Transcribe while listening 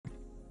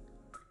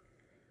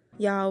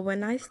Y'all,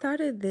 when I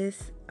started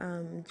this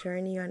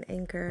journey on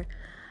Anchor,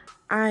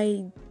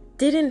 I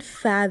didn't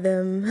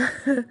fathom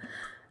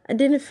I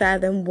didn't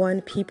fathom one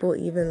people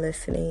even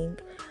listening.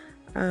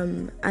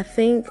 I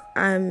think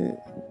I'm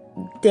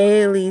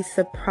daily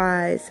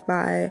surprised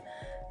by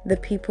the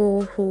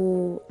people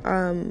who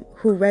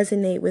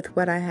resonate with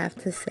what I have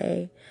to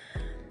say.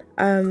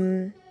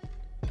 I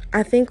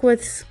think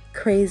what's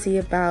crazy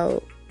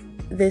about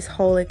this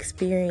whole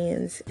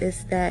experience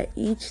is that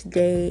each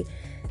day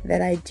that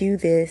I do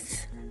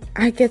this,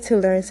 I get to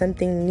learn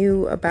something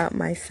new about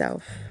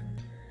myself.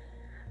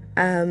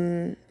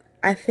 I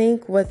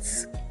think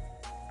what's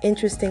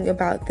interesting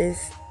about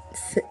this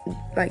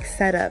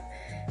setup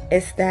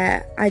is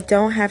that I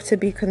don't have to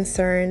be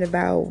concerned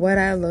about what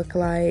I look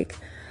like,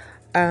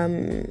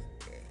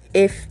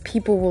 if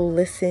people will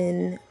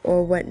listen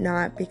or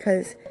whatnot,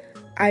 because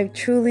I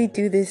truly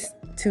do this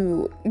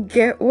to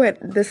get what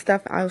the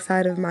stuff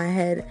outside of my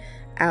head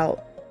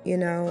out.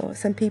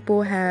 Some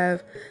people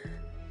have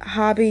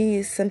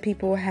hobbies, some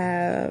people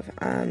have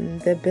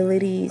the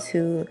ability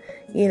to,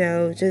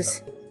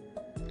 just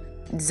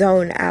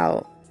zone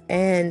out.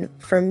 And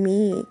for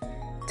me,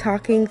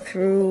 talking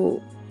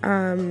through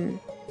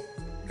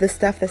the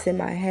stuff that's in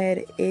my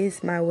head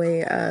is my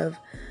way of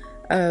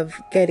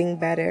getting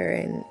better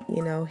and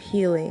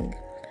healing.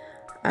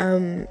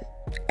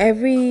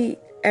 Every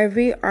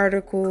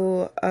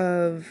article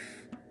of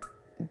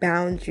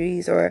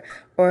boundaries, or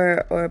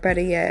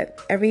better yet,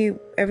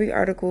 every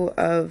article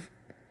of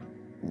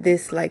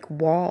this like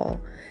wall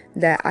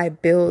that I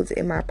build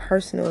in my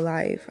personal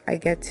life, I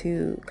get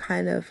to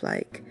kind of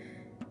like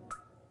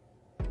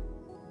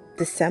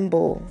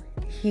dissemble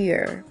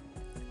here.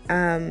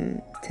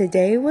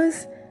 Today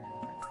was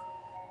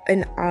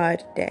an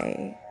odd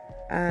day.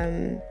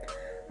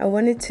 I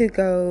wanted to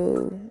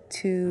go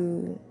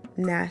to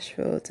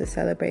Nashville to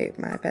celebrate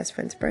my best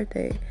friend's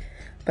birthday,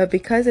 but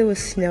because it was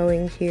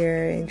snowing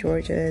here in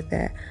Georgia,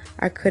 that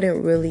I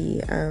couldn't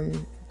really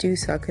do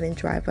so. I couldn't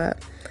drive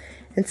up.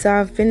 And so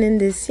I've been in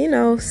this,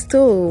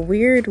 still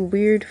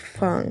weird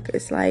funk.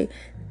 It's like,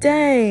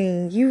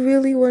 dang, you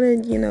really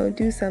want to,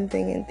 do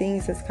something, and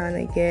things just kind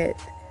of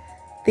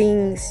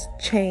things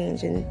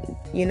change, and,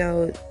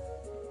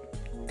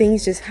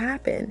 things just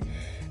happen.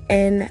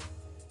 And,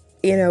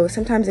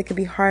 sometimes it could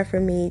be hard for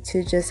me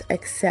to just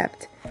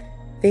accept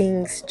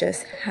things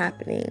just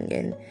happening,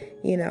 and,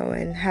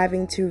 and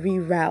having to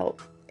reroute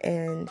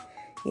and,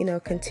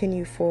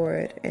 continue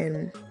forward.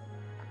 And,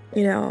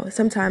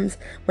 sometimes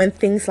when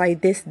things like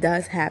this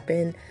does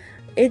happen,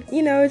 it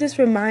just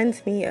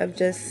reminds me of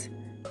just,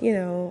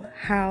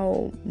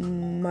 how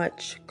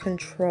much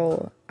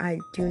control I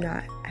do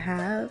not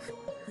have,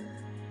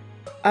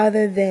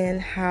 other than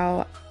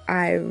how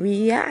I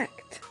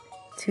react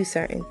to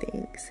certain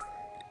things.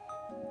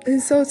 And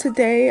so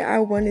today I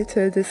wanted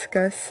to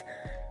discuss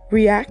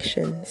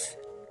reactions.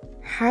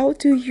 How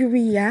do you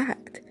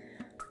react?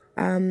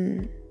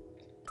 For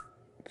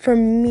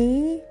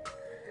me,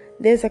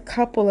 there's a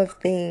couple of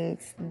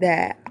things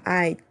that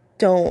I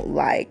don't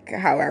like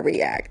how I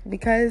react,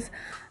 because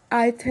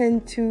I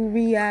tend to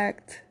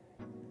react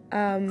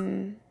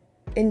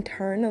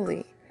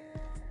internally.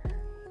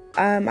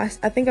 I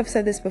think I've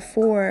said this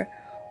before.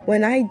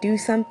 When I do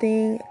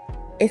something,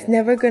 it's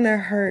never gonna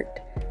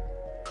hurt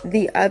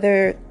the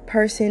other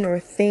person or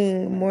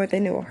thing more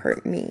than it will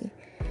hurt me.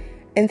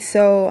 And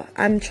so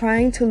I'm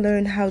trying to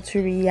learn how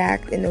to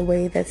react in a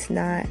way that's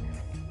not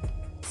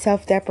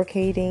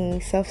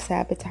self-deprecating,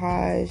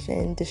 self-sabotage,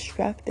 and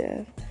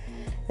destructive.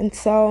 And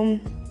so,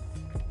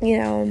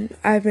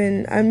 I've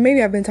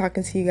been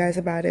talking to you guys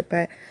about it,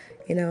 but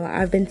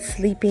I've been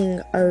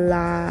sleeping a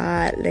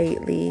lot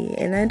lately,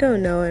 and I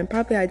don't know, and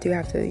probably I do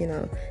have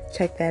to,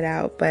 check that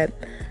out, but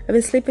I've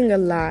been sleeping a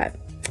lot.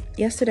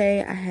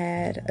 Yesterday, I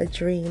had a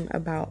dream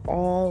about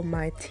all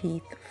my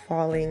teeth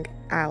falling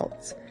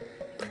out.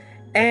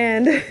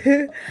 And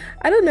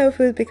I don't know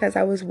if it was because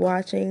I was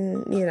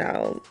watching,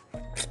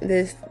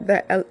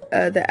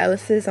 the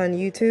Ellises on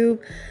YouTube.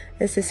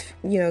 It's this,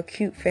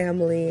 cute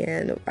family,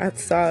 and I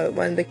saw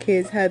one of the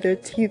kids had their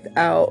teeth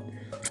out.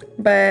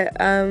 But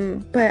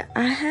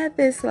I had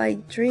this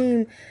like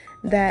dream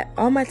that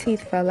all my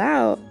teeth fell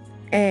out,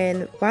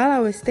 and while I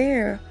was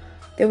there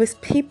was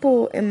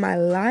people in my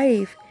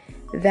life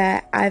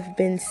that I've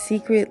been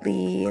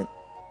secretly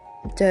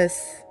just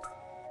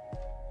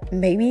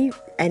maybe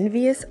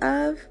envious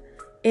of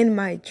in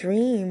my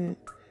dream.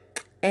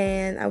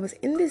 And I was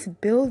in this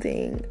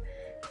building,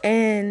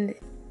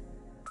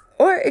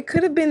 or it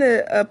could have been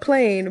a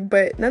plane,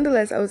 but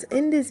nonetheless, I was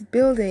in this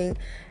building,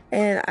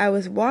 and I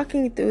was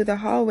walking through the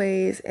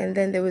hallways, and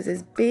then there was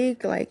this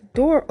big like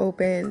door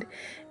opened,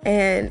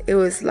 and it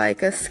was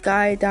like a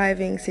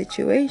skydiving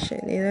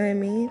situation, you know what I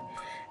mean?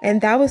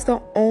 And that was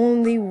the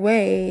only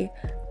way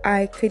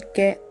I could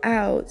get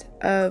out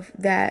of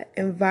that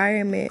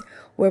environment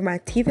where my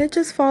teeth had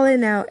just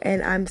fallen out,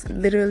 and I'm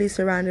literally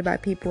surrounded by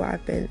people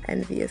I've been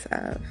envious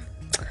of.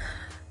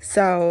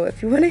 So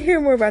if you want to hear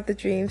more about the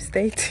dream,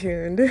 stay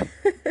tuned.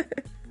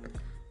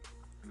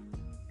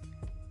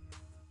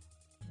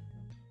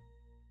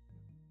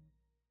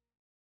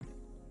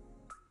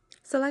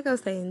 So like I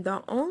was saying,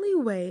 the only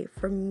way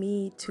for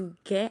me to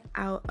get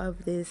out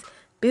of this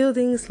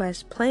building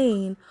slash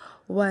plane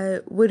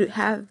would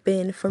have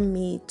been for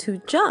me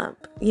to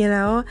jump,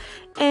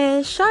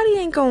 and Shawty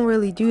ain't gonna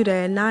really do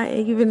that, not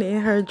even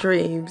in her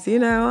dreams,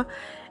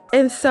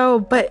 and so,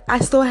 but I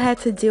still had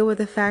to deal with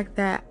the fact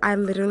that I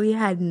literally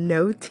had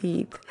no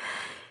teeth,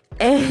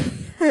 and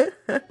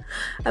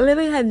I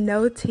literally had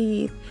no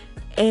teeth,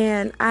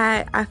 and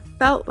I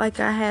felt like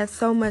I had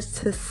so much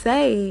to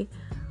say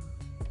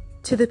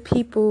to the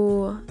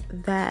people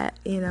that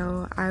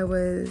I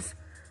was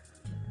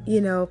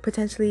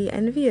potentially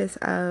envious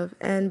of,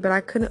 but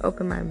I couldn't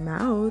open my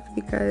mouth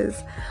because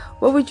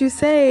what would you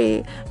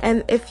say?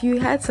 And if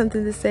you had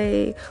something to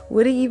say,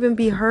 would it even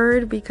be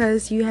heard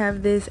because you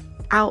have this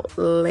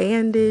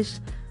outlandish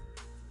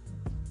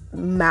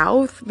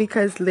mouth?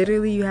 Because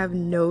literally you have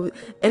no,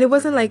 and it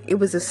wasn't like it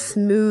was a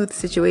smooth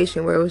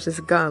situation where it was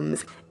just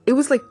gums. It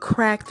was like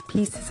cracked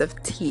pieces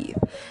of teeth.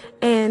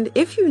 And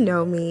if you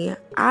know me,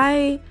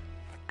 I'm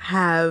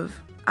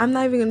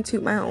not even gonna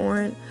toot my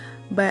horn,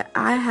 but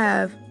I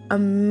have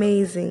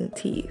amazing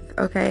teeth,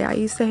 okay? I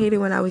used to hate it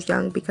when I was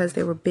young because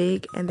they were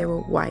big and they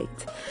were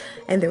white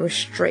and they were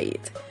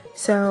straight.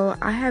 So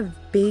I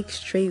have big,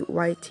 straight,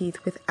 white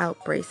teeth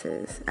without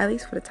braces, at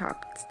least for the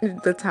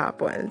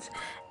top ones.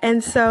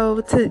 And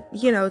so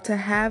to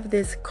have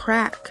these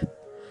cracked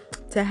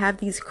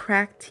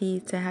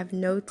teeth, to have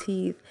no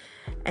teeth,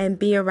 and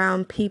be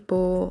around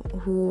people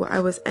who I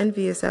was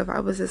envious of, I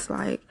was just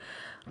like,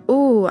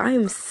 ooh, I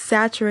am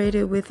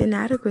saturated with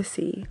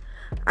inadequacy.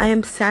 I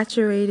am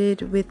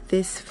saturated with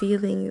this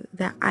feeling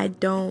that I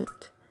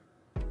don't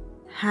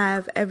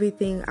have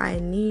everything I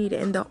need,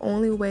 and the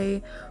only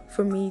way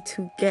for me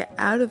to get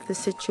out of the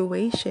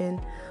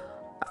situation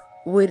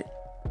would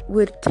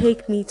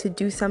take me to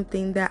do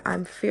something that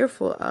I'm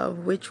fearful of,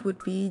 which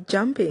would be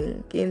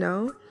jumping,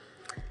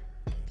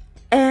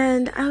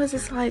 And I was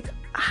just like,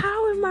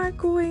 how am I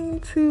going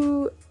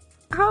to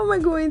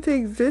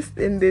exist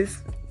in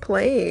this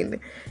plane?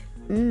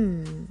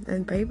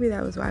 And baby,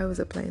 that was why it was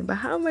a plane. But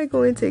how am I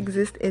going to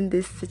exist in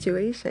this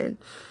situation?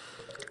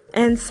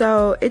 And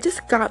so it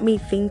just got me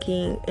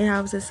thinking, and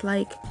I was just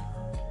like,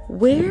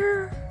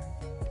 where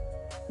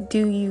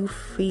do you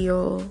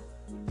feel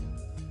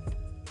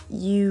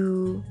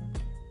you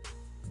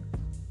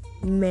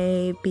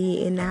may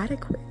be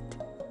inadequate?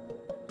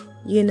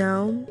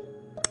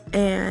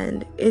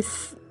 And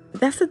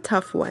that's a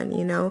tough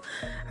one.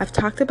 I've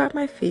talked about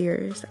my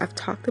fears, I've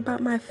talked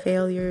about my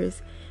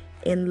failures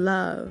in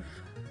love,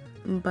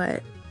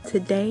 but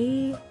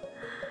today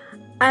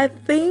I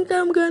think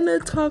I'm gonna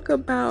talk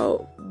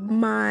about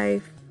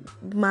my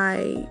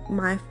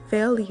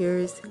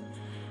failures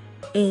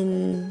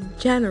in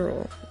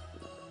general.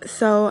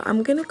 So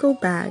I'm gonna go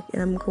back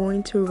and I'm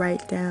going to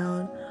write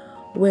down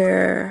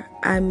where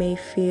I may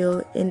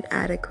feel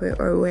inadequate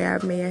or where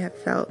I may have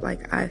felt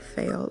like I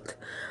failed.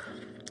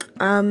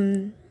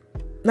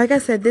 Like I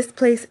said, this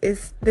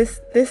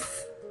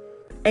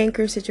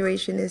anchor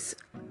situation is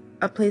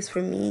a place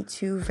for me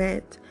to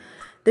vent.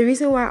 The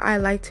reason why I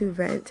like to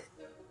vent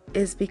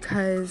is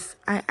because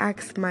I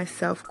ask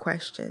myself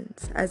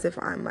questions as if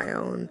I'm my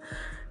own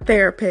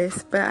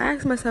therapist, but I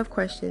ask myself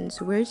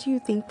questions. Where do you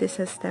think this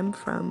has stemmed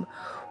from?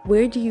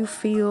 Where do you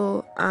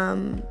feel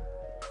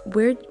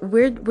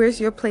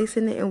where's your place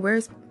in it, and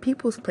where's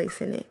people's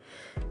place in it?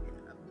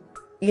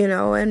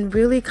 And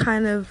really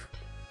kind of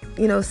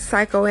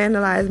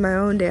psychoanalyze my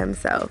own damn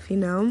self,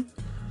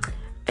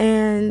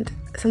 and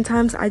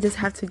sometimes I just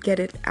have to get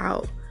it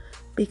out,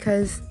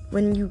 because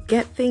when you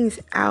get things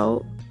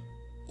out,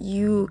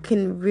 you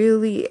can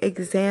really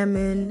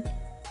examine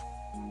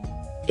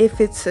if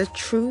it's a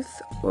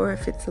truth or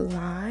if it's a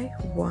lie,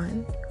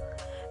 one.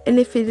 And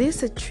if it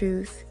is a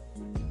truth,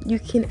 you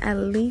can at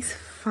least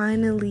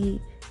finally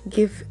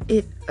give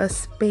it a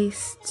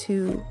space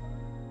to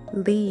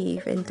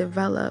leave and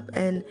develop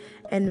and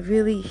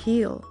really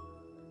heal.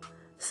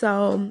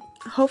 So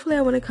hopefully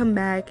I want to come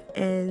back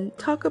and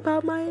talk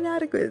about my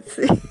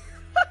inadequacy.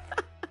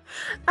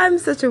 I'm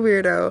such a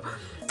weirdo.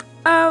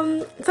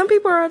 Some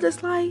people are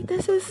just like,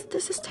 this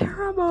is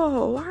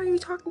terrible. Why are you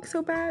talking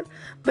so bad?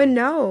 But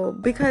no,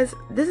 because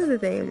this is the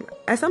thing.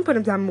 At some point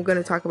in time, I'm going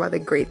to talk about the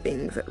great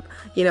things,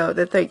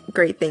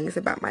 great things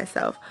about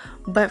myself.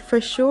 But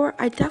for sure,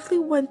 I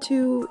definitely want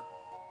to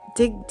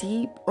dig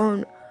deep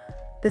on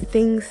the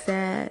things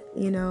that,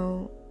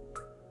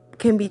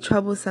 can be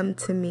troublesome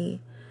to me.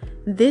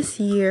 This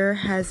year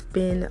has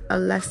been a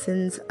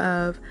lessons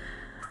of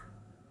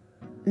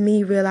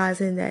me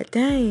realizing that,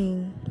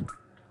 dang,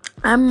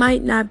 I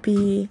might not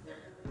be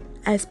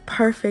as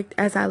perfect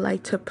as I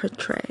like to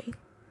portray.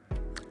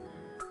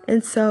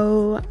 And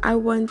so I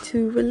want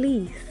to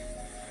release.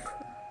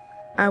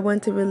 I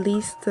want to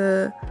release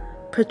the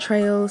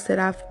portrayals that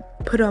I've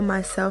put on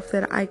myself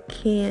that I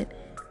can't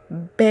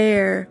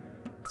bear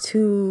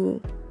to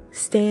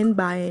stand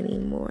by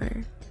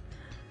anymore.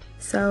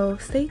 So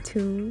stay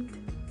tuned.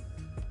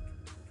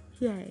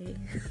 Yay.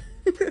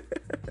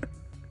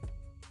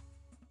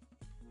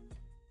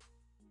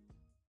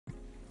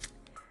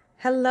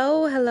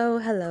 Hello, hello,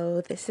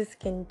 hello. This is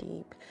Skin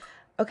Deep.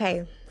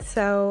 Okay,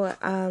 so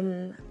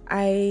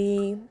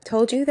I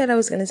told you that I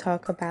was going to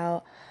talk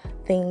about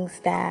things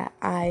that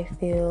I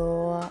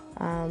feel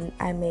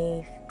I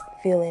may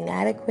feel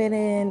inadequate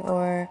in,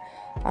 or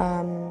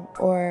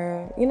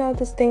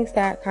just things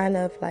that kind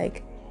of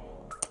like,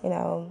 you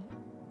know,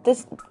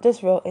 just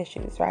real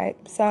issues, right?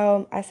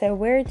 So I said,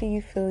 where do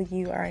you feel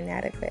you are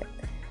inadequate?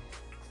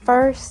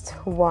 First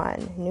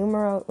one,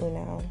 numero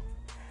uno.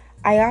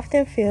 I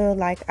often feel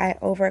like I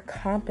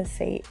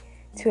overcompensate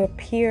to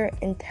appear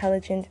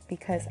intelligent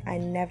because I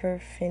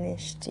never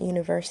finished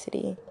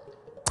university.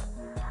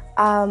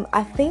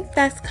 I think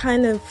that's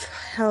kind of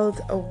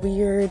held a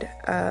weird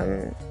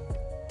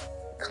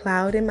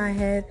cloud in my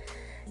head,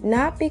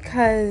 not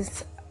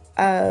because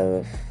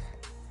of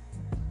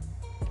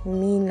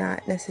me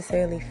not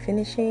necessarily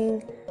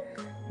finishing,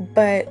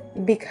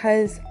 but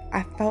because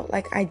I felt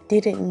like I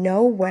didn't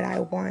know what I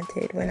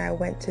wanted when I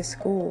went to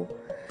school.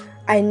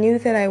 I knew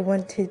that I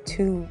wanted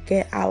to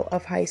get out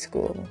of high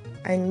school.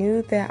 I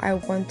knew that I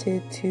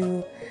wanted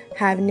to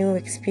have new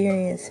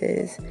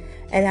experiences.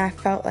 And I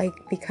felt like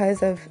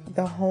because of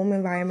the home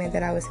environment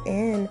that I was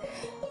in,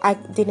 I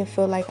didn't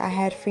feel like I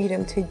had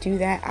freedom to do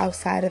that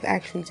outside of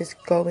actually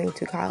just going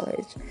to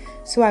college.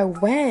 So I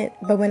went,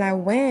 but when I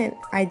went,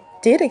 I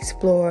did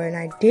explore and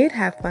I did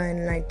have fun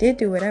and I did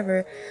do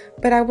whatever,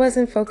 but I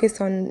wasn't focused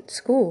on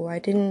school. I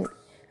didn't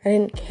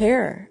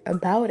care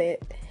about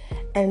it.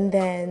 And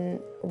then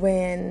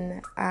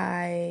when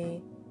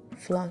I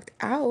flunked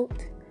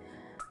out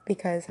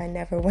because I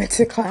never went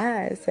to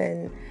class,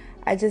 and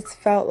I just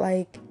felt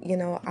like,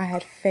 I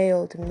had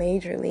failed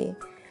majorly.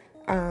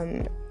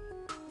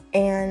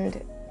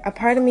 And a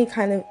part of me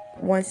kind of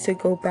wants to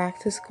go back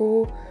to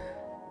school,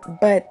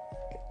 but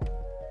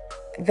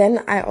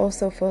then I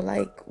also feel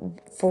like,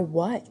 for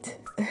what?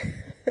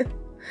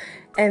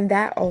 And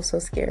that also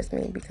scares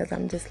me because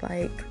I'm just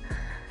like,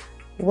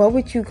 what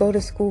would you go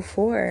to school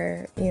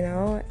for,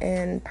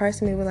 And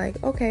parts of me were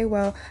like, okay,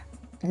 well,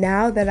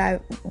 now that I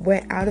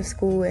went out of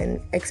school and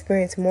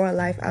experienced more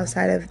life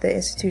outside of the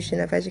institution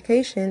of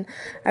education,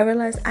 I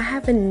realized I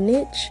have a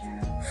niche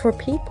for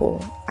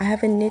people. I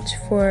have a niche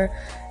for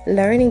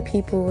learning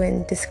people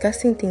and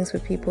discussing things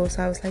with people.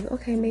 So I was like,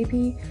 okay,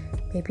 maybe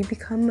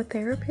become a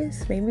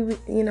therapist,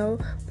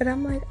 but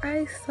I'm like,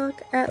 I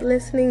suck at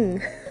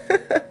listening.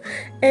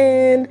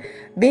 And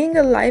being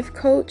a life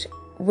coach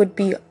would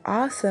be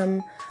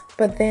awesome,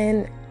 but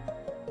then,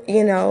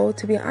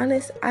 to be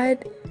honest,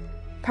 I'd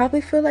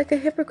probably feel like a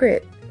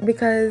hypocrite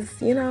because,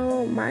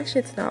 my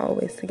shit's not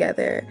always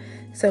together.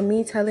 So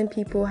me telling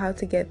people how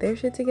to get their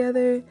shit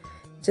together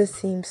just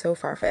seems so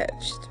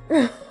far-fetched.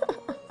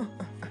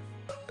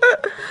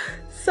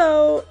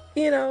 So,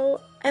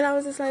 and I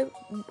was just like,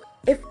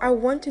 if I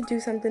want to do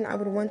something, I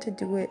would want to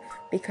do it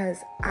because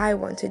I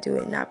want to do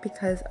it, not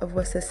because of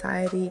what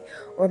society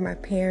or my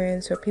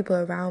parents or people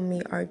around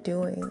me are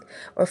doing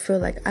or feel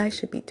like I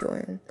should be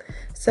doing.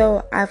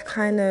 So I've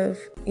kind of,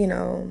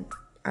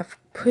 I've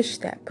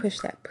pushed that.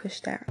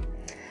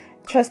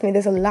 Trust me,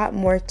 there's a lot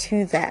more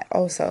to that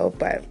also,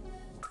 but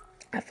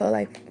I feel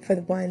like for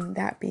the one,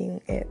 that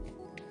being it.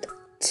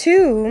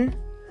 Two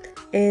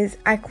is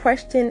I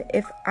question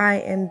if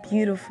I am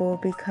beautiful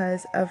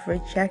because of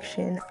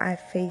rejection I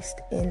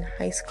faced in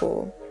high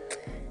school.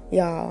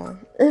 Y'all.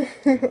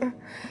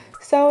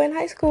 So in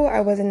high school, I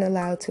wasn't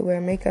allowed to wear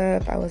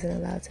makeup. I wasn't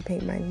allowed to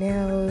paint my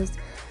nails.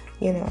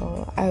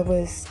 I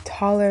was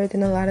taller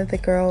than a lot of the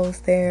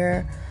girls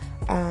there.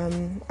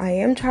 I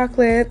am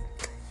chocolate.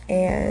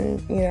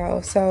 And,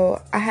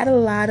 so I had a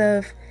lot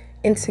of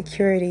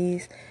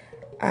insecurities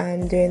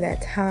during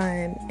that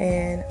time.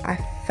 And I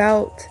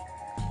felt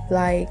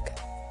like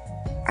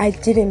I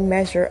didn't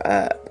measure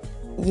up,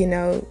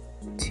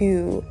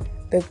 to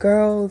the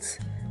girls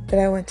that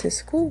I went to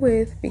school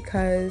with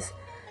because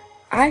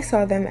I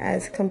saw them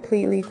as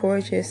completely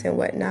gorgeous and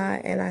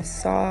whatnot. And I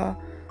saw,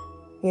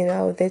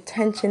 the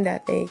attention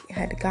that they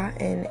had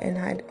gotten, and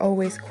I'd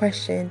always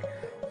questioned,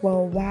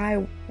 well,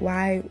 why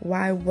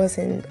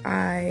wasn't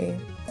I,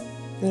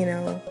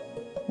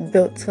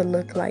 built to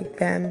look like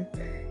them,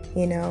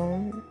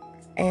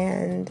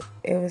 And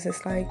it was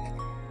just like,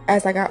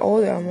 as I got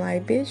older, I'm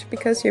like, bitch,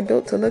 because you're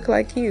built to look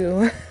like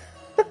you.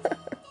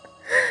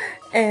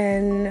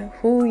 And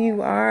who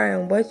you are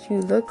and what you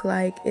look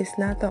like is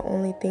not the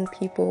only thing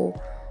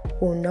people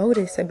will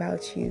notice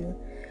about you.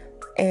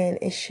 And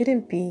it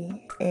shouldn't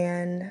be.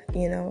 And,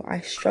 I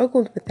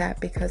struggled with that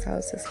because I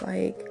was just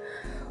like,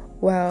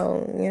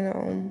 well,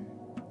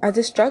 I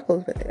just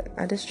struggled with it.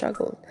 I just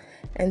struggled.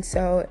 And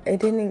so it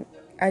didn't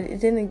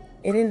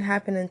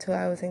happen until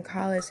I was in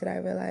college that I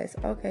realized,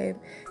 okay,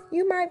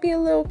 you might be a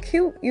little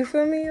cute, you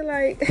feel me?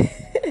 Like,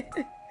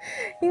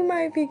 you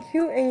might be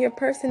cute, and your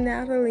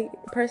personality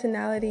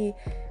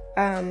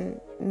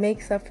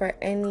makes up for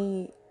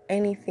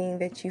anything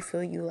that you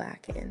feel you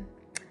lack in.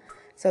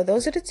 So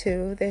those are the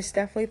two. There's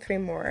definitely three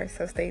more,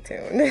 so stay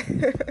tuned.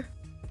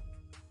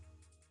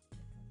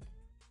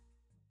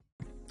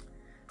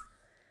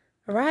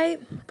 All right,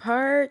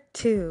 part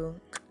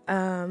two,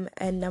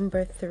 and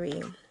number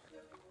three.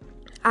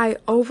 I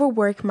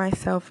overwork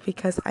myself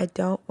because I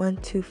don't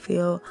want to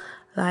feel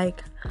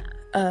like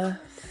a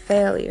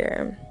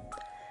failure.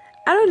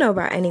 I don't know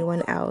about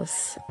anyone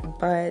else,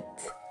 but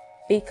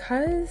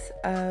because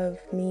of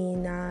me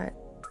not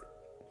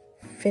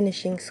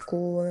finishing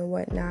school and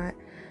whatnot,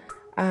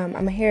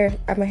 I'm a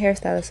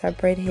hairstylist, so I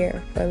braid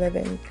hair for a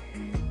living,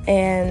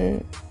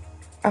 and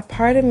a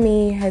part of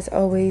me has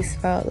always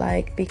felt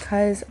like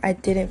because I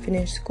didn't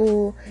finish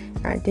school,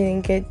 I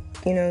didn't get,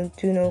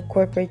 do no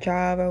corporate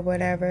job or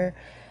whatever,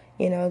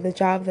 the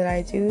job that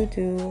I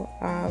do,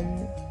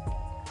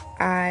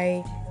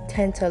 I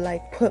tend to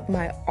like put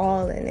my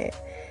all in it,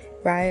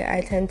 right?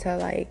 I tend to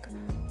like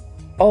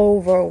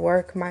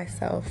overwork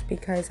myself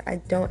because I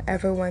don't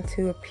ever want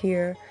to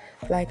appear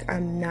like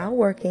I'm not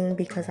working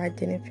because I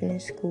didn't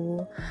finish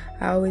school.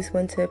 I always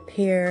want to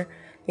appear,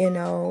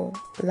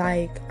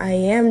 like I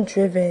am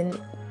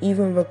driven,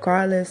 even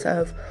regardless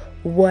of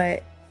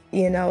what,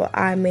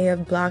 I may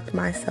have blocked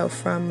myself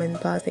from and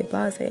blase.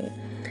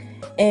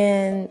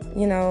 And,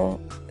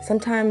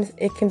 sometimes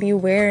it can be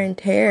wear and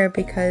tear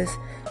because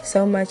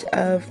so much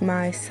of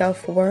my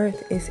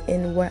self-worth is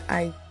in what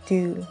I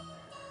do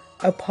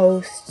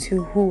opposed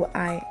to who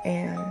I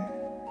am.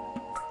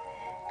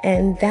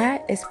 And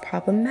that is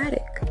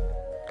problematic,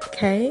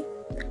 okay?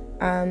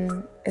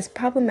 It's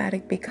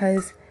problematic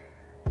because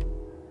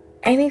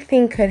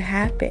anything could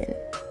happen.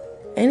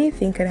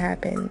 Anything could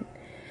happen.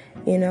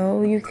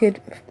 You could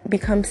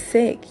become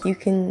sick. You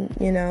can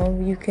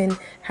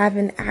have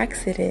an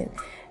accident.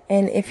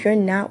 And if you're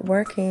not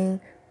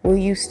working, will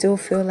you still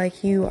feel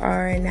like you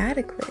are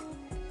inadequate?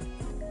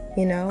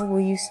 Will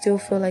you still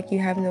feel like you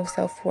have no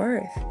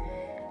self-worth?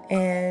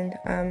 And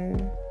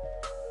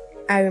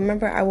I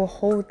remember I will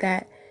hold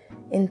that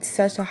in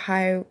such a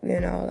high,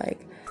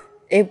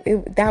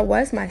 that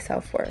was my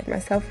self-worth. My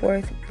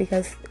self-worth,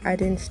 because I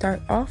didn't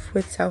start off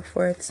with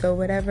self-worth. So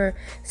whatever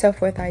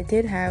self-worth I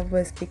did have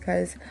was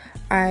because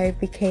I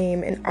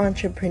became an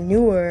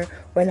entrepreneur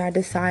when I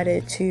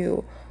decided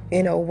to,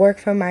 work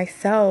for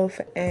myself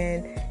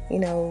and,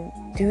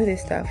 do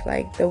this stuff.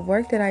 Like the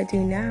work that I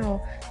do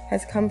now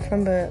has come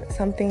from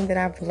something that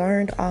I've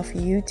learned off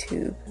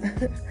YouTube.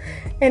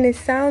 And it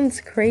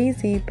sounds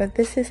crazy, but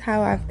this is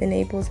how I've been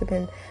able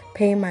to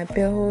pay my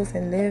bills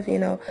and live.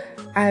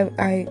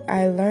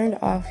 I learned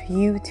off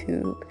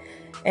YouTube,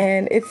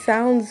 and it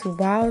sounds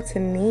wild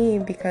to me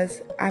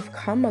because I've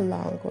come a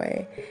long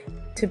way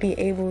to be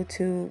able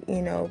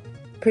to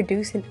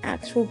produce an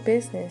actual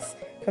business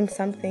from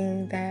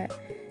something that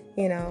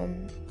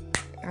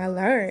I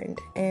learned,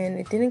 and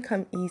it didn't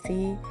come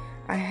easy.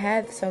 I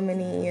had so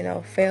many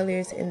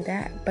failures in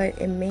that, but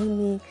it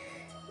made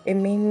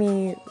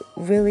me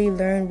really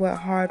learn what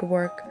hard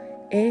work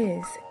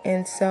is.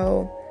 And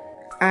so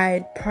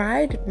I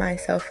pride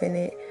myself in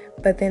it,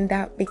 but then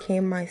that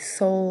became my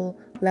sole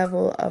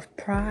level of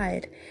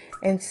pride.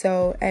 And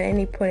so at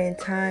any point in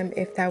time,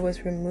 if that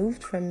was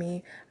removed from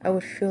me, I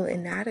would feel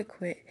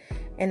inadequate.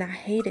 And I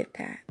hated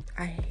that.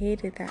 I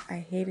hated that. I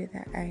hated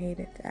that. I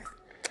hated that.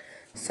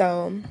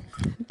 So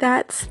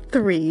that's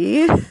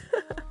 3.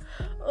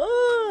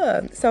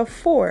 So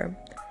 4,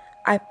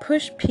 I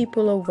push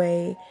people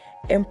away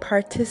and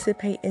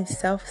participate in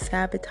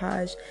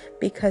self-sabotage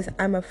because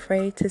I'm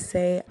afraid to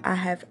say I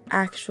have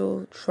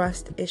actual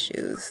trust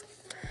issues.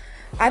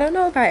 I don't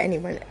know about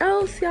anyone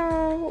else,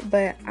 y'all,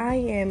 but I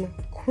am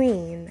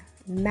queen,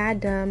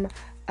 madam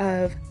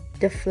of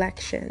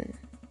deflection,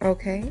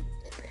 okay?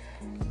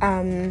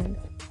 I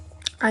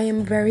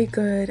am very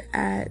good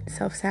at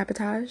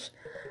self-sabotage.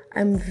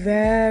 I'm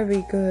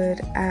very good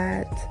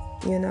at,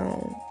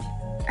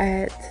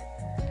 at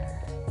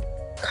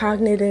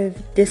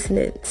cognitive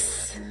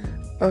dissonance,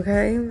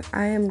 okay?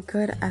 I am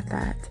good at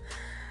that.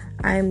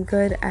 I am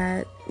good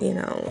at,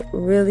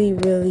 really,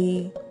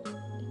 really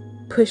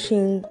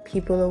pushing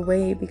people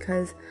away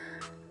because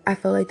I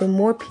feel like the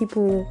more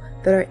people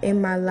that are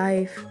in my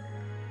life,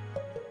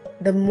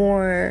 the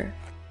more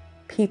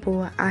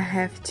people I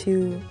have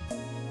to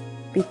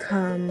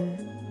become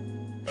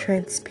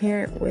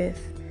transparent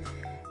with,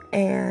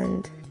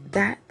 and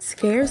that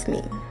scares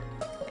me.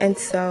 And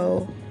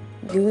so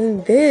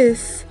doing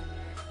this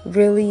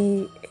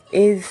really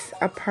is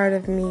a part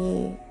of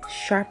me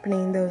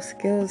sharpening those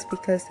skills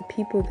because the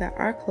people that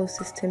are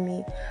closest to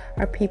me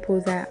are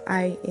people that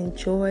I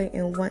enjoy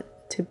and want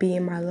to be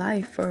in my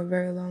life for a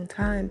very long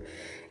time.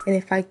 And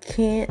if I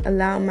can't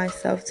allow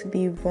myself to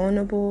be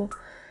vulnerable,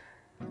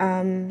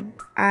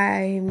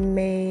 I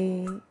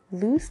may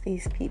lose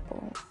these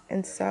people.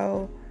 And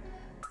so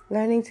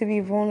learning to be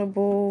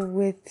vulnerable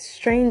with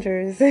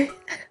strangers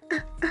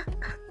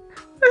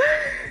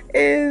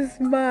is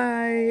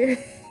my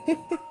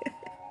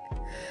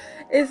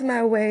is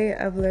my way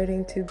of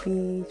learning to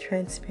be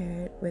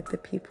transparent with the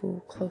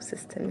people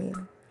closest to me.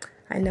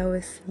 I know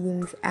it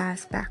seems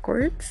ass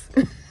backwards,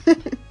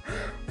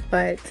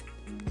 but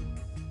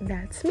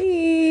that's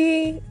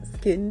me. It's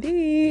getting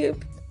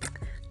deep.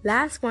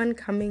 Last one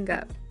coming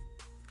up.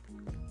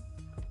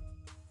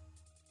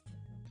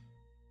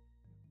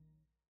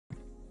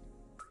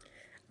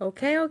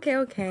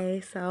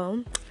 Okay.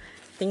 So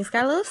things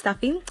got a little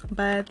stuffy,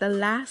 but the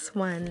last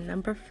one,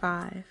 number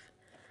 5.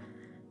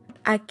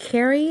 I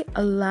carry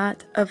a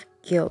lot of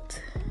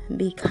guilt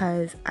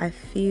because I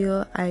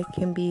feel I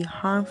can be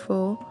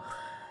harmful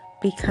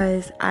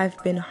because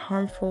I've been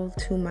harmful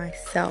to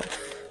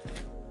myself.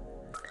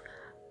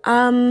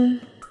 I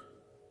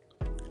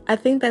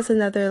think that's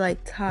another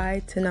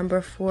tie to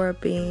number 4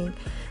 being,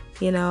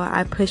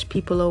 I push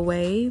people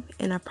away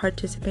and I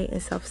participate in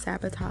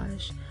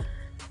self-sabotage.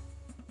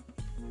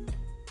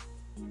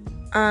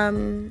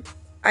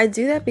 I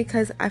do that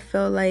because I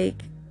feel like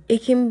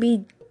it can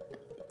be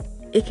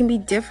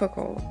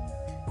difficult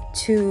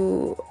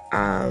to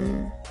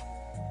I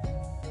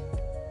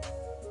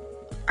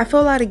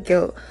feel a lot of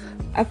guilt.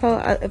 I felt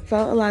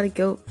a lot of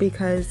guilt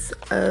because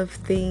of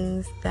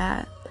things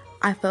that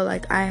I felt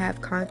like I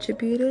have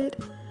contributed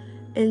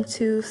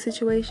into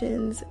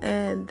situations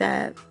and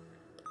that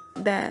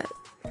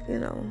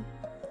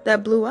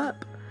blew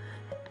up.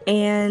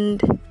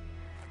 And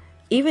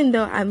even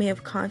though I may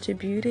have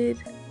contributed,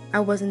 I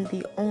wasn't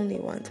the only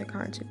one to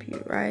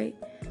contribute, right?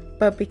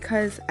 But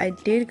because I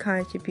did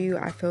contribute,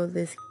 I feel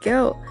this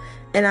guilt.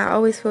 And I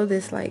always feel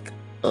this heavy,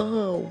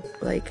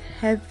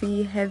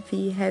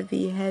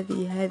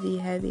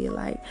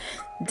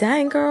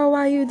 dang girl,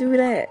 why you do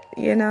that?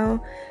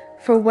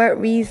 For what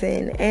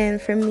reason?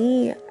 And for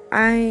me,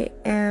 I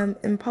am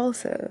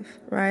impulsive,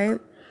 right?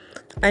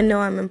 I know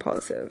I'm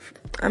impulsive.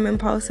 I'm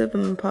impulsive,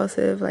 and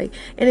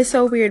it's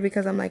so weird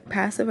because I'm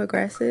passive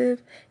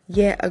aggressive,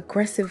 yet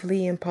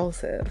aggressively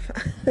impulsive.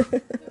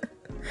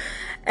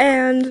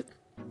 And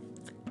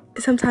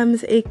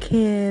sometimes it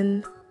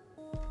can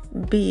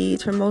be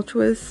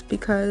tumultuous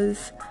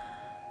because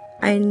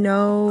I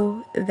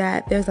know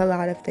that there's a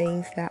lot of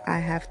things that I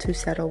have to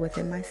settle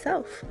within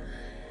myself.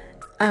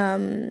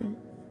 And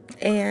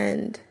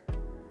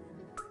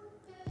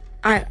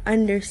I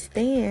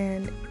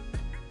understand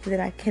that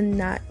I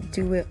cannot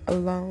do it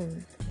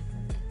alone.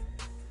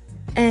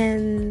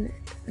 And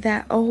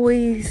that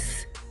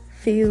always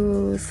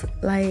feels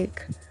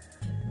like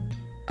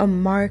a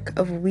mark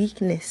of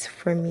weakness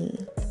for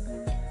me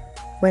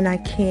when I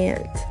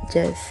can't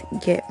just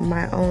get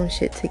my own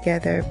shit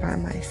together by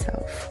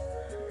myself.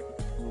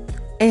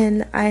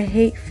 And I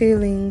hate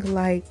feeling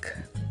like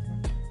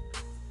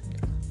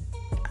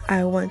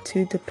I want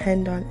to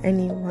depend on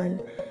anyone,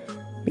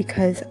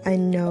 because I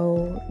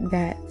know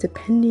that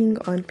depending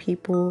on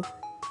people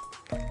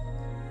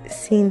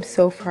seems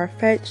so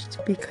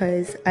far-fetched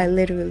because I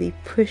literally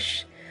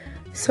push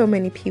so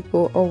many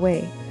people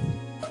away.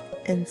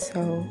 And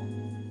so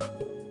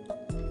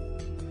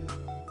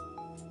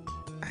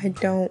I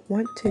don't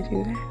want to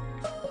do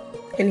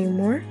that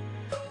anymore.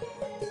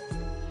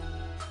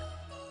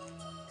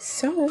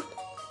 So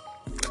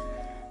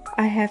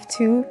I have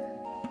to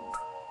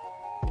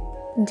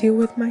deal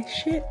with my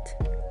shit.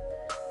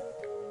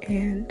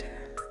 And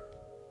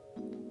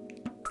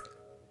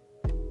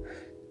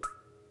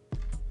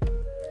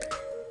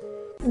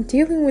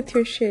dealing with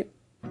your shit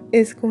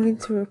is going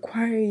to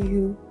require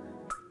you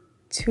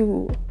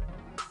to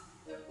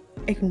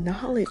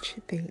acknowledge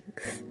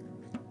things.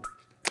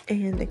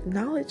 And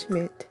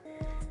acknowledgement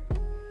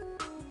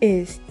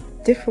is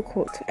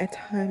difficult at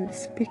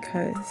times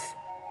because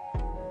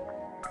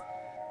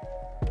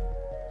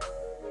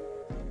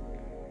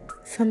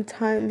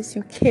sometimes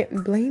you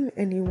can't blame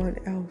anyone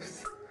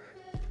else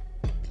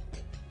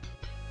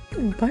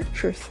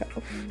but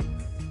yourself.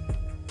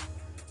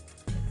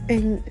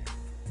 And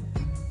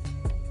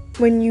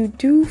when you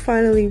do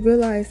finally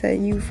realize that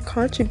you've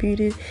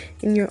contributed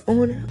in your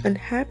own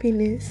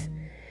unhappiness,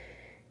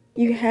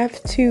 you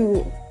have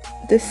to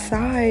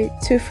decide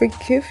to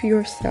forgive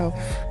yourself.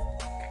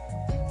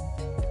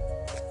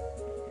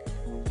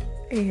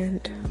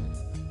 And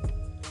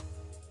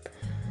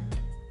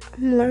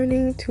I'm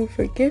learning to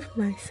forgive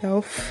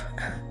myself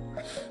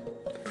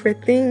for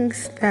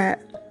things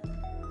that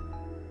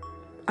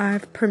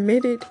I've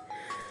permitted,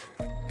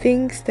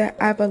 things that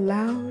I've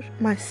allowed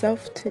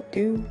myself to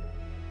do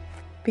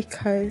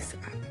because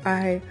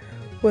I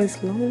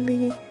was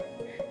lonely,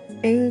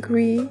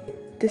 angry,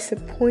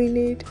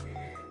 disappointed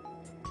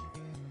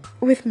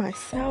with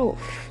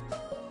myself.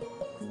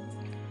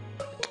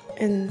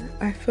 And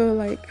I feel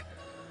like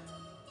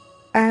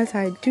as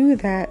I do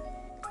that,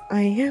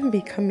 I am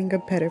becoming a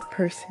better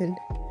person.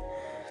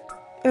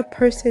 A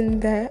person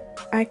that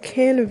I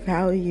can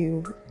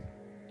value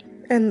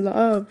and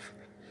love.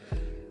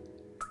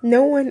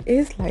 No one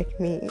is like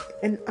me,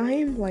 and I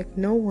am like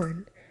no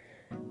one.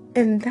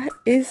 And that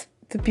is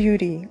the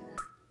beauty.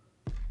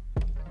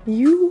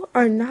 You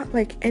are not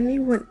like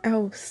anyone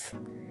else.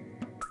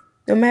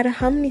 No matter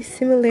how many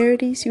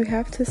similarities you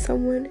have to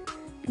someone,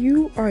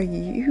 you are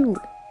you.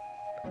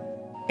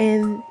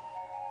 And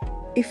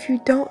if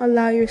you don't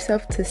allow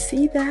yourself to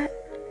see that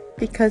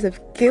because of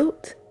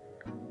guilt,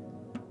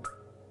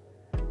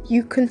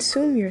 you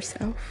consume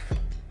yourself.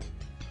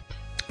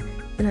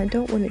 And I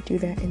don't want to do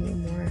that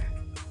anymore.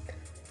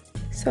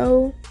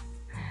 So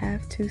I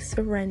have to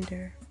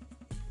surrender.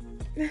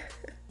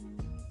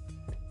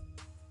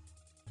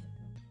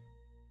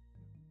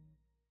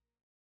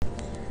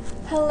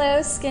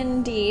 Hello,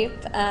 Skin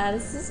Deep.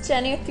 This is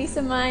Jenny with Peace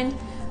of Mind.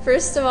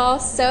 First of all,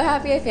 so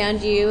happy I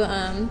found you.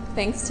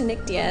 Thanks to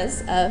Nick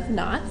Diaz of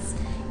Knots.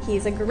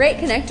 He's a great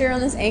connector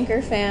on this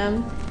Anchor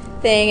fam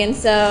thing, and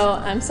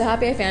so I'm so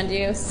happy I found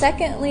you.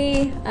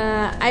 Secondly,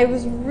 I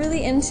was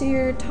really into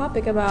your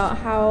topic about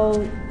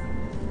how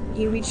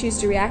we choose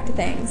to react to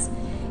things.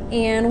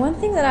 And one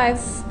thing that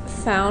I've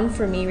found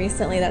for me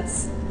recently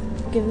that's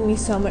given me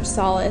so much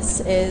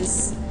solace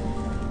is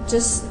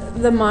just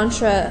the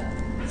mantra,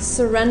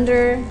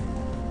 surrender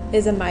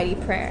is a mighty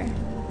prayer.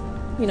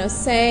 You know,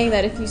 saying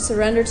that if you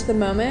surrender to the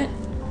moment,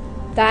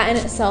 that in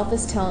itself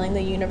is telling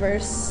the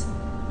universe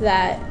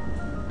that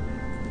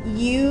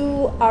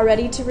you are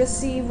ready to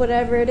receive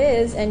whatever it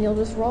is, and you'll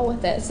just roll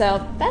with it.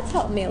 So that's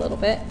helped me a little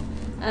bit.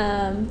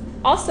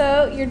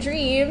 Also, your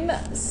dream.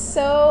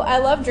 So I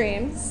love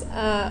dreams.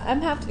 I'm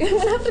gonna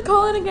have to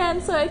call in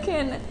again so I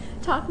can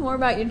talk more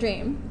about your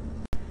dream.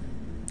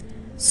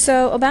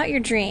 So about your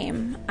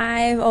dream,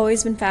 I've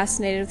always been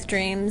fascinated with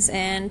dreams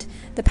and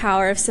the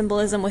power of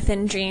symbolism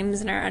within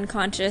dreams and our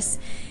unconscious.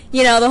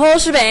 You know, the whole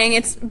shebang.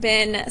 It's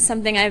been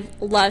something I've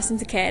loved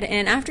since a kid.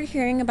 And after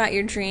hearing about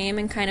your dream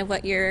and kind of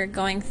what you're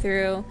going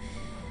through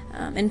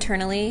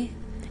internally,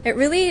 it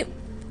really,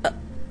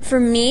 for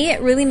me,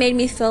 it really made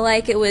me feel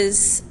like it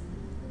was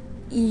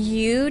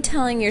you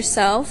telling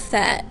yourself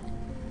that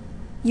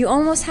you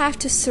almost have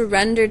to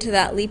surrender to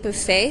that leap of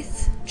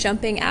faith,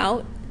 jumping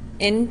out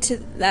into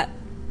that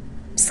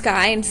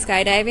sky and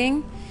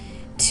skydiving,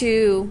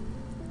 to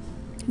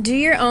do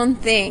your own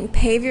thing,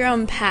 pave your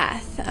own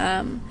path.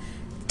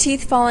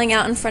 Teeth falling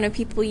out in front of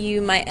people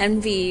you might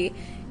envy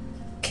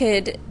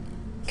could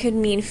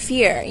mean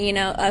fear, you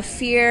know, a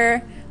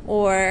fear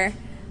or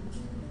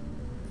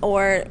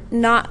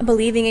not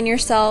believing in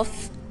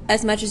yourself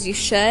as much as you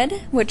should,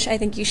 which I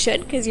think you should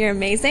because you're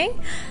amazing.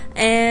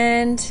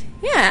 And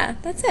yeah,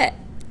 that's it.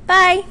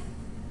 Bye.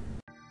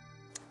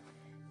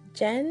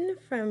 Jen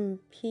from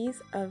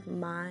Peace of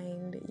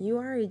Mind, you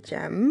are a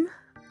gem.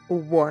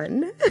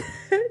 One.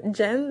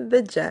 Jen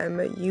the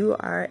gem, you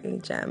are a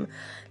gem.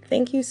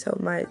 Thank you so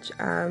much.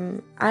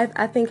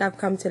 I think I've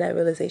come to that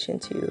realization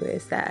too,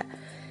 is that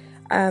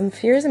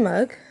fear is a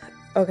mug,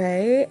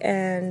 okay?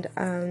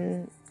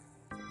 And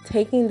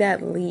taking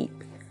that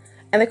leap.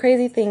 And the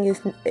crazy thing is,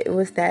 it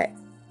was that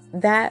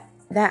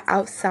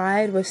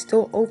outside was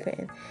still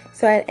open.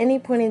 So at any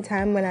point in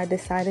time when I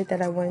decided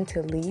that I wanted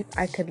to leap,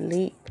 I could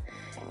leap.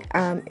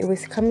 It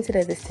was coming to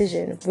the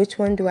decision, which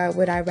one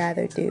would I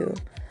rather do?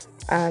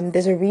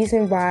 There's a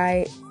reason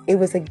why it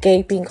was a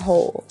gaping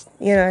hole.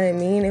 You know what I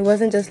mean? It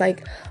wasn't just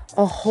like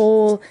a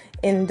hole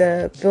in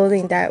the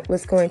building that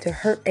was going to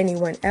hurt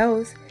anyone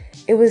else.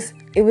 It was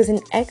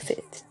an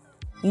exit.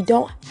 You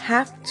don't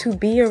have to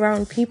be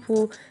around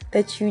people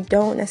that you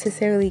don't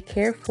necessarily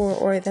care for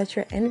or that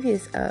you're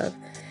envious of.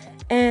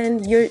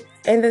 And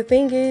the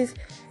thing is,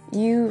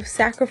 you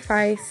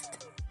sacrificed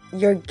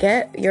your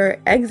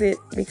exit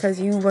because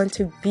you want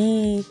to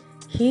be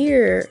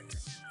here,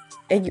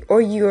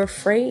 or you're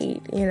afraid,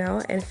 you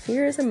know. And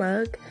fear is a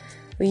mug.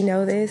 We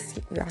know this.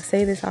 I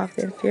say this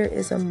often. Fear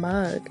is a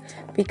mug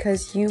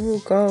because you will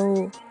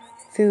go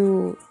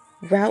through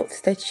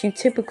routes that you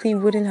typically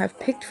wouldn't have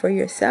picked for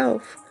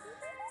yourself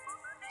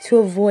to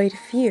avoid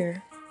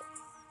fear.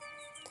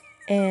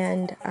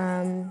 And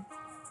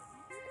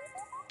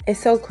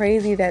it's so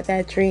crazy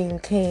that dream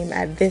came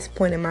at this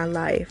point in my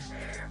life,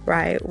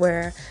 right?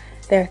 Where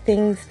there are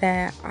things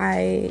that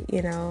I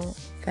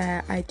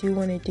do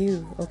want to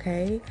do,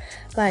 okay?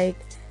 Like,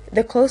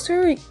 the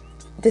closer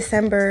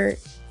December,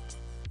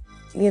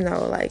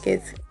 like,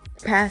 it's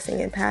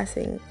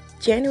passing.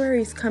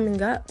 January's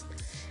coming up.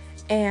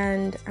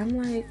 And I'm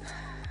like,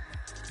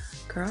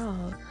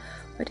 girl,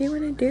 what do you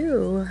want to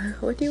do?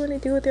 What do you want to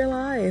do with your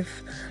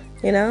life?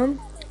 You know?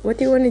 What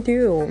do you want to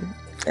do?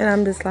 And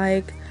I'm just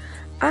like,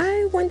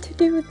 I want to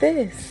do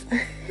this.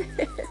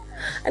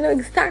 I know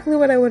exactly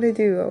what I want to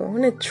do. I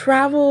want to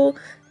travel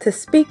to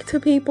speak to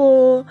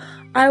people.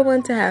 I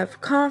want to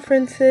have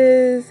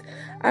conferences.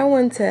 I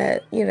want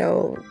to,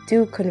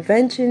 do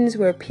conventions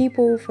where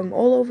people from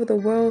all over the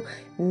world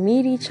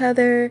meet each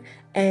other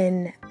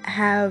and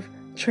have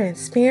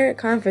transparent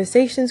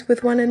conversations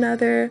with one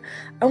another.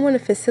 I want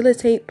to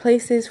facilitate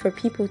places for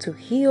people to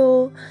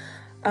heal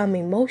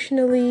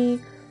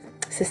emotionally,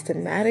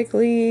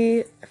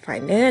 systematically,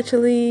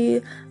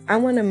 financially. I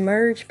want to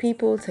merge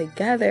people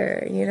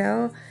together,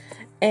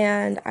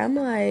 and I'm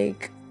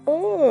like,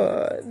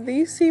 oh,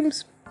 this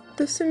seems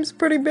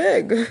pretty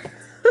big.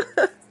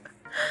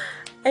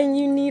 And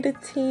you need a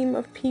team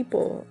of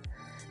people.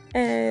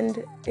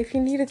 And if you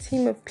need a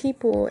team of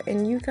people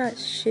and you got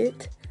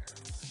shit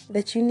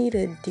that you need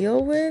to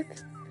deal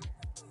with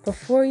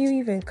before you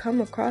even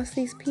come across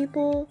these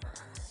people,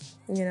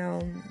 you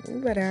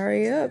better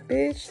hurry up,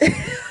 bitch.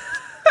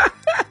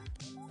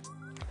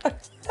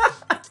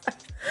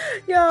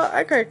 Yo,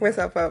 I crack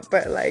myself up,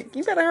 but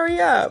you better hurry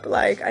up.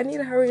 I need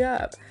to hurry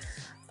up,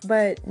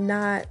 but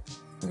not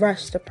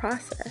rush the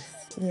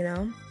process,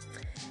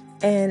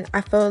 And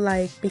I feel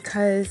like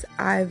because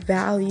I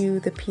value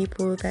the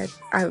people that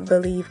I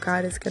believe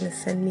God is going to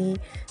send me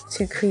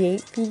to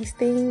create these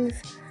things,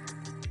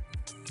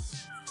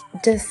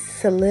 just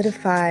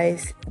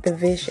solidifies the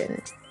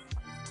vision.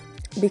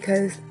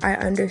 Because I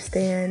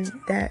understand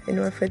that in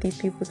order for these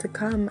people to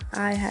come,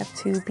 I have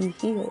to be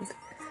healed.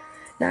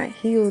 Not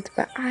healed,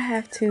 but I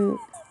have to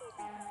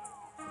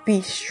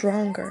be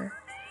stronger.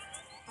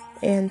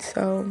 And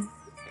so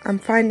I'm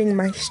finding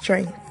my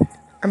strength.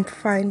 I'm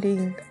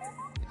finding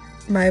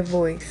my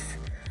voice.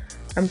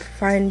 I'm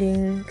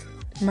finding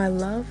my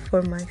love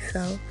for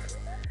myself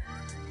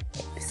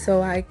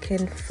so I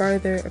can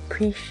further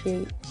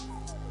appreciate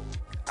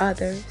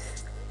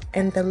others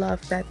and the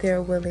love that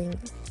they're willing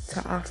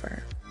to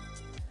offer.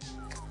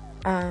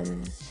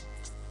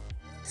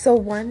 So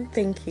one,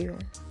 thank you.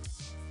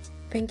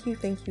 Thank you,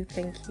 thank you,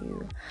 thank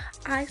you.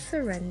 I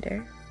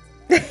surrender.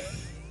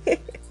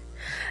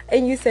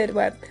 And you said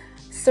what?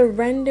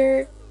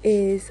 Surrender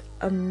is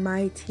a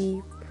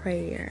mighty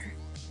prayer.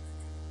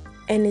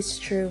 And it's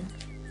true.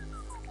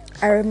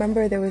 I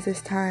remember there was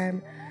this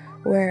time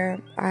where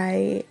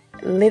I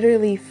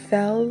literally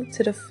fell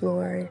to the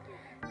floor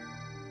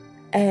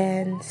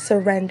and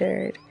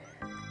surrendered.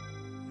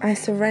 I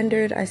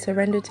surrendered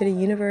to the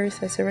universe.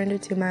 I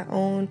surrendered to my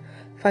own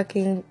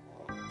fucking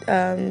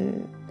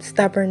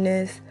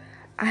stubbornness.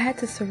 I had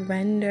to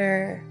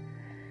surrender.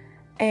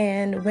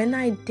 And when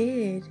I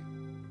did,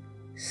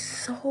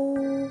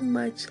 so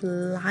much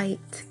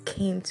light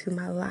came to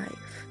my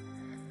life.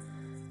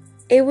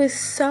 It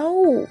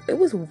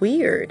was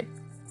weird,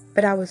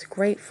 but I was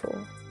grateful.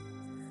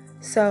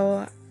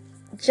 So,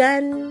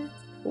 Jen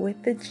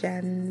with the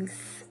gems,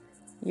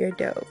 you're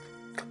dope.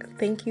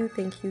 Thank you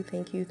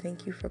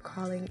for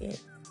calling in.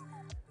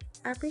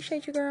 I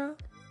appreciate you, girl.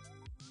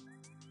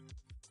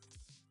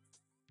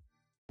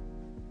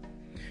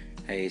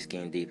 Hey,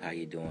 Skin Deep, how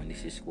you doing?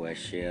 This is Square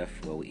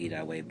Chef, where we eat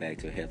our way back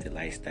to a healthy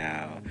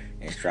lifestyle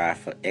and strive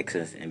for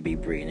excellence and be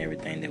brilliant in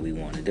everything that we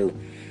want to do.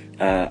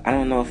 I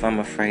don't know if I'm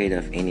afraid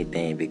of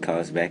anything,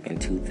 because back in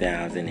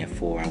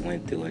 2004, I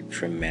went through a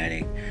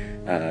traumatic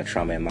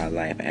trauma in my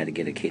life. I had to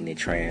get a kidney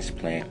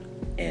transplant,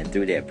 and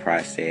through that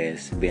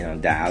process, being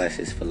on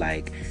dialysis for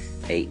like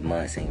 8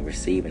 months and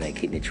receiving a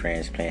kidney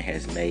transplant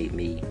has made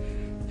me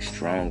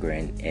stronger,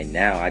 and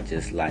now I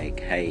just like,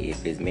 hey,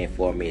 if it's meant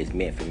for me, it's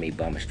meant for me,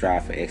 but I'm gonna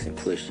strive for X and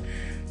push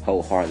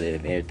wholeheartedly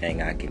of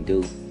everything I can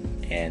do,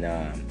 and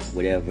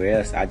whatever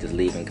else I just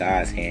leave in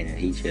God's hand, and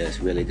he just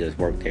really just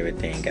worked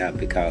everything out,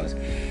 because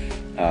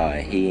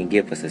he didn't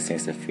give us a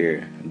sense of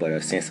fear but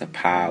a sense of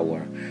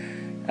power.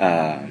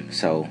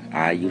 So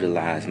I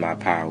utilize my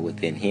power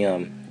within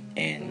him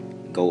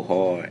and go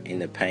hard in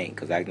the paint,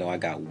 because I know I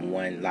got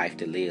one life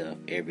to live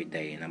every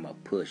day, and I'm gonna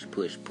push.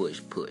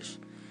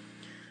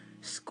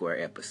 Square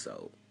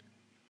episode.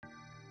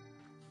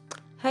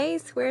 Hey,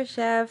 Square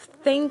Chef.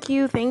 Thank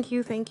you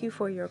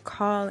for your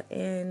call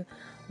in.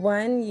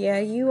 One, yeah,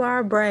 you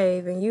are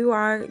brave, and you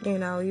are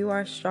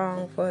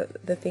strong for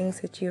the things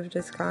that you've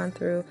just gone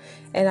through.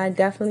 And I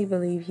definitely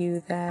believe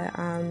you that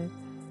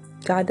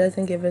God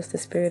doesn't give us the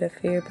spirit of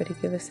fear, but he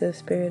gives us the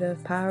spirit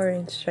of power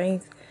and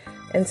strength.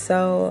 And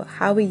so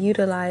how we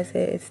utilize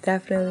it, it's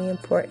definitely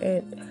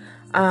important.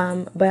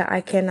 But I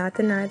cannot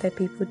deny that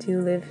people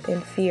do live in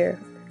fear.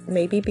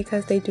 Maybe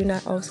because they do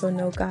not also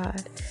know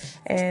God.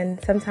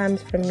 And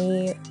sometimes for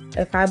me,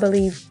 if I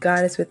believe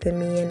God is within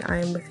me and I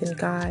am within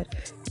God,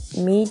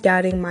 me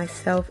doubting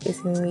myself is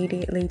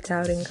immediately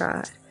doubting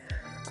God.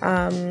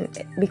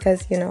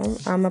 Because,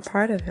 I'm a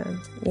part of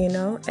him,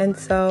 And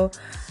so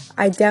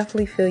I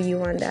definitely feel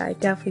you on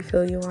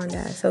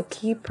that. So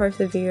keep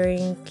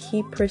persevering,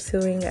 keep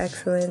pursuing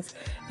excellence,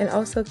 and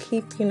also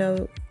keep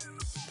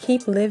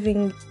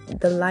living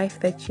the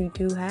life that you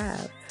do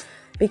have.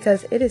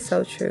 Because it is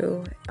so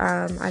true.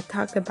 I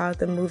talked about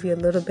the movie A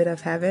Little Bit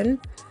of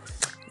Heaven.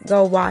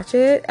 Go watch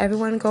it.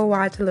 Everyone go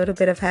watch A Little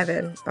Bit of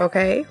Heaven,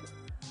 okay?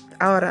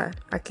 Ahora,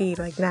 aquí,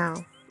 like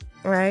now,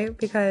 right?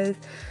 Because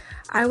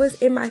I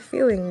was in my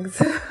feelings.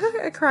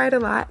 I cried a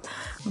lot.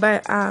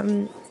 But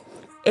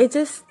it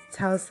just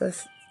tells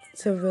us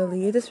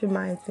it just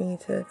reminds me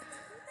to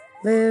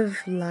live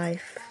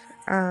life.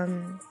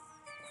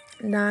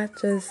 Not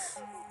just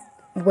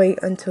wait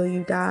until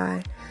you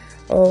die,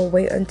 or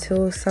wait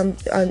until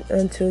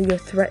you're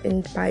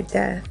threatened by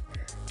death.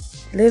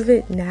 Live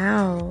it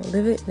now.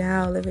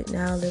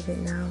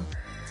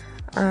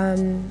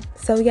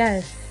 So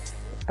yes,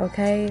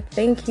 okay.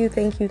 Thank you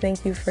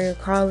for your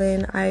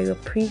call-in. I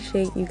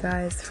appreciate you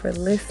guys for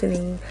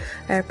listening.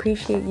 I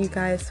appreciate you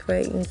guys for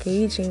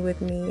engaging with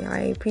me. I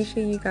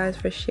appreciate you guys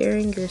for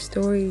sharing your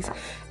stories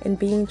and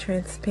being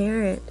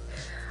transparent.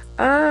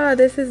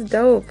 This is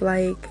dope.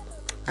 Like,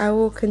 I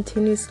will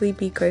continuously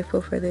be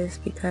grateful for this,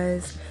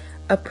 because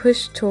a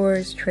push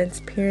towards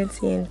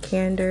transparency and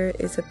candor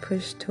is a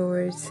push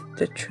towards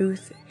the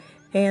truth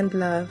and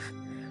love.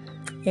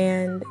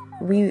 And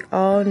we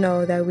all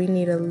know that we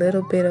need a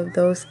little bit of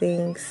those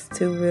things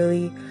to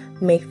really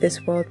make this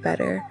world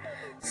better.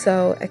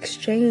 So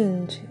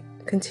exchange,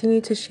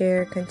 continue to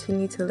share,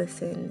 continue to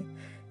listen.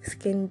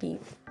 Skin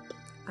Deep.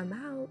 I'm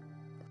out.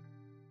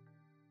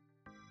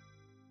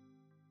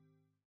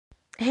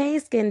 Hey,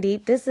 Skin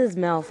Deep. This is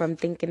Mel from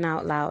Thinking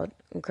Out Loud.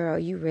 Girl,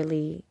 you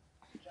really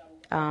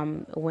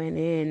went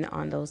in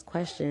on those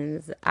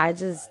questions. I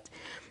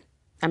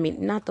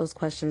mean, not those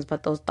questions,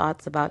 but those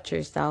thoughts about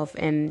yourself.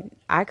 And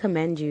I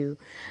commend you.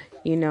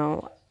 You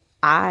know,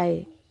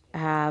 I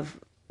have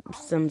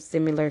some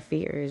similar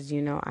fears.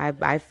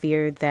 I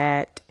fear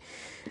that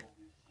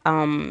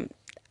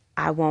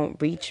I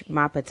won't reach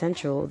my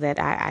potential, that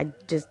I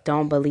just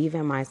don't believe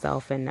in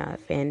myself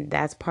enough. And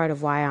that's part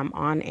of why I'm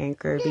on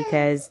Anchor,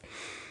 because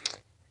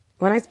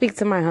when I speak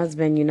to my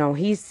husband,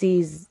 he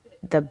sees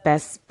the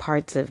best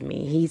parts of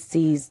me. He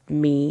sees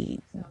me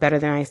better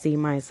than I see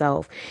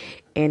myself.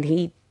 And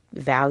he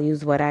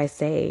values what I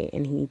say.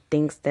 And he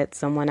thinks that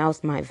someone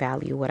else might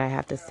value what I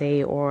have to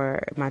say,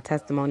 or my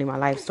testimony, my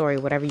life story,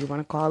 whatever you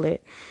want to call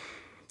it.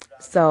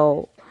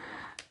 So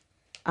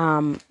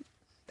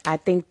I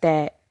think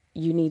that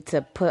you need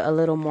to put a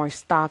little more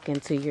stock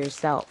into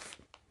yourself.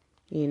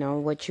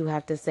 What you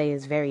have to say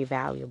is very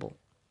valuable.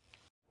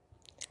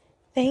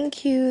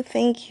 Thank you,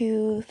 thank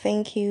you,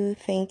 thank you,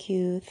 thank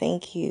you,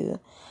 thank you.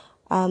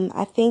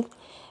 I think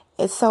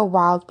it's so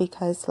wild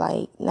because,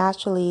 like,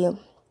 naturally,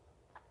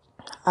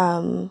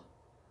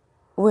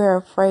 we're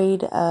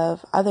afraid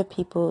of other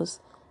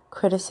people's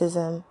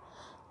criticism,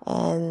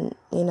 and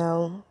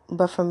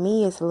but for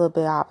me, it's a little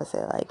bit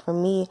opposite. Like, for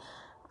me,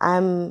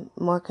 I'm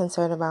more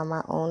concerned about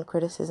my own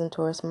criticism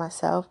towards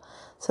myself.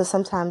 So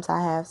sometimes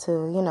I have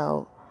to,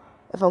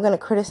 if I'm going to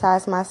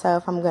criticize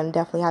myself, I'm going to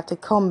definitely have to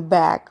come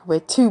back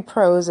with two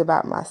pros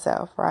about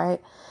myself, right?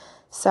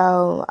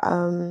 So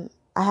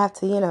I have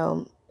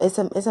to, it's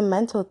a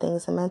mental thing.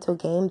 It's a mental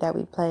game that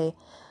we play.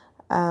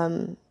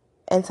 And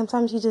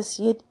sometimes you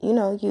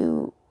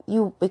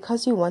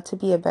because you want to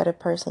be a better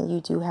person, you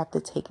do have to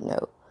take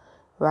note,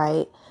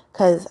 right?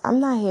 Because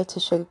I'm not here to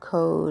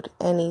sugarcoat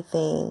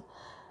anything,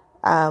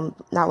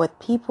 not with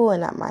people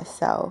and not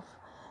myself.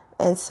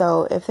 And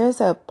so if there's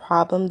a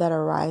problem that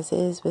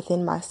arises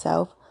within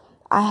myself,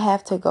 I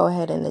have to go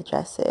ahead and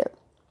address it.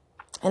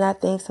 And I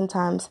think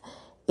sometimes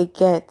it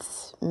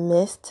gets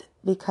missed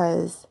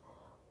because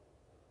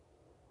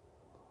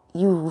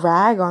you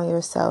rag on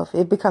yourself.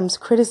 It becomes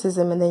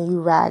criticism, and then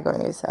you rag on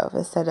yourself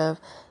instead of,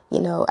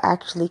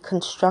 actually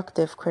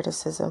constructive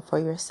criticism for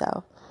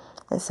yourself.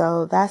 And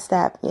so that's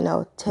that,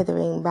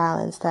 tethering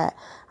balance that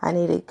I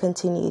need to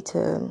continue to,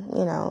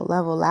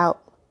 level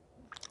out.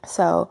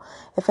 So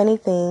if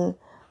anything,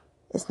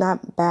 it's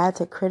not bad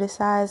to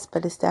criticize,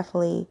 but it's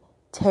definitely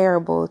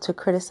terrible to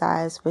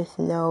criticize with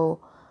no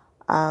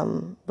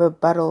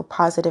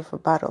positive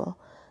rebuttal,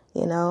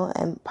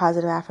 and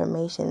positive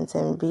affirmations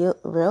and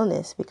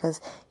realness,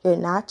 because you're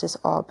not just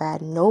all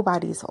bad.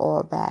 Nobody's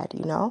all bad,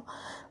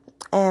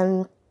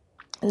 and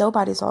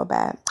nobody's all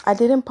bad. I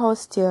didn't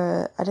post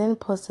the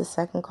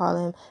second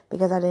call-in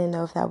because I didn't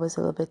know if that was a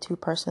little bit too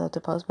personal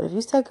to post. But if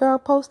you said, girl,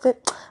 post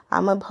it,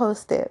 I'm gonna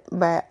post it.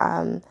 But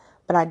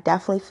I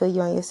definitely feel you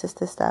on your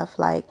sister stuff.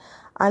 Like,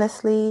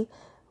 honestly,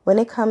 when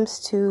it comes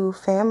to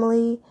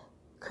family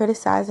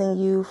criticizing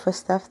you for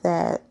stuff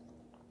that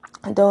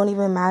don't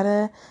even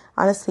matter,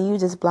 honestly, you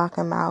just block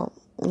them out.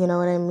 You know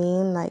what I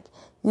mean? Like,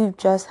 you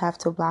just have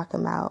to block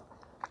them out.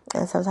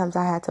 And sometimes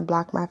I had to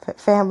block my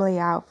family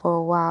out for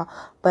a while,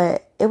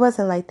 but it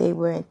wasn't like they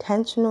were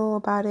intentional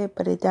about it,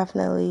 but I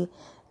definitely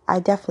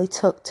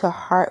took to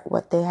heart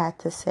what they had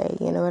to say.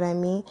 You know what I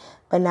mean?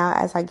 But now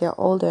as I get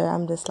older,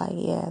 I'm just like,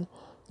 yeah,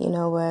 you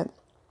know what?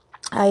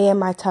 I am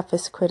my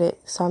toughest critic,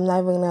 so I'm not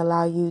even going to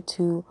allow you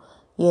to,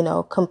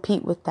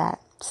 compete with that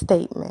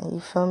statement.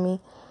 You feel me?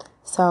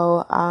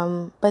 So,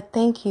 but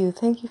thank you.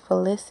 Thank you for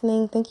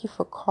listening. Thank you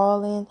for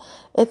calling.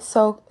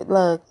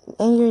 Look,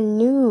 and you're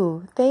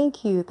new.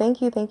 Thank you.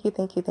 Thank you. Thank you.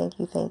 Thank you. Thank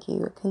you. Thank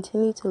you.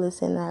 Continue to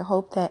listen. I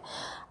hope that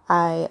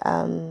I,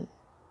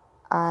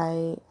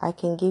 I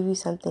can give you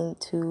something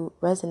to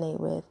resonate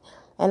with.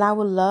 And I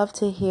would love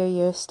to hear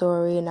your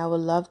story, and I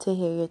would love to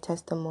hear your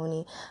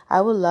testimony.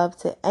 I would love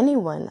to,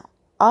 anyone,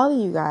 all of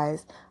you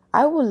guys,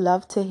 I would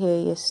love to hear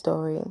your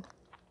story.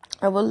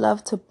 I would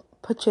love to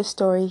put your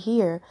story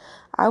here.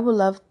 I would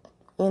love,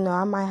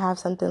 I might have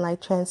something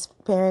like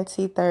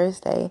Transparency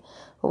Thursday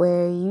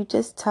where you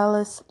just tell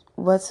us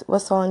what's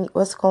going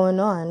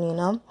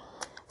on.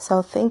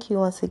 So thank you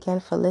once again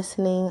for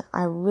listening.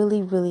 I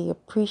really, really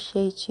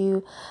appreciate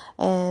you,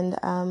 and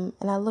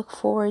I look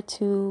forward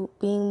to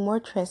being more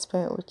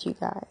transparent with you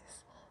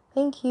guys.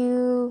 Thank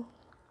you.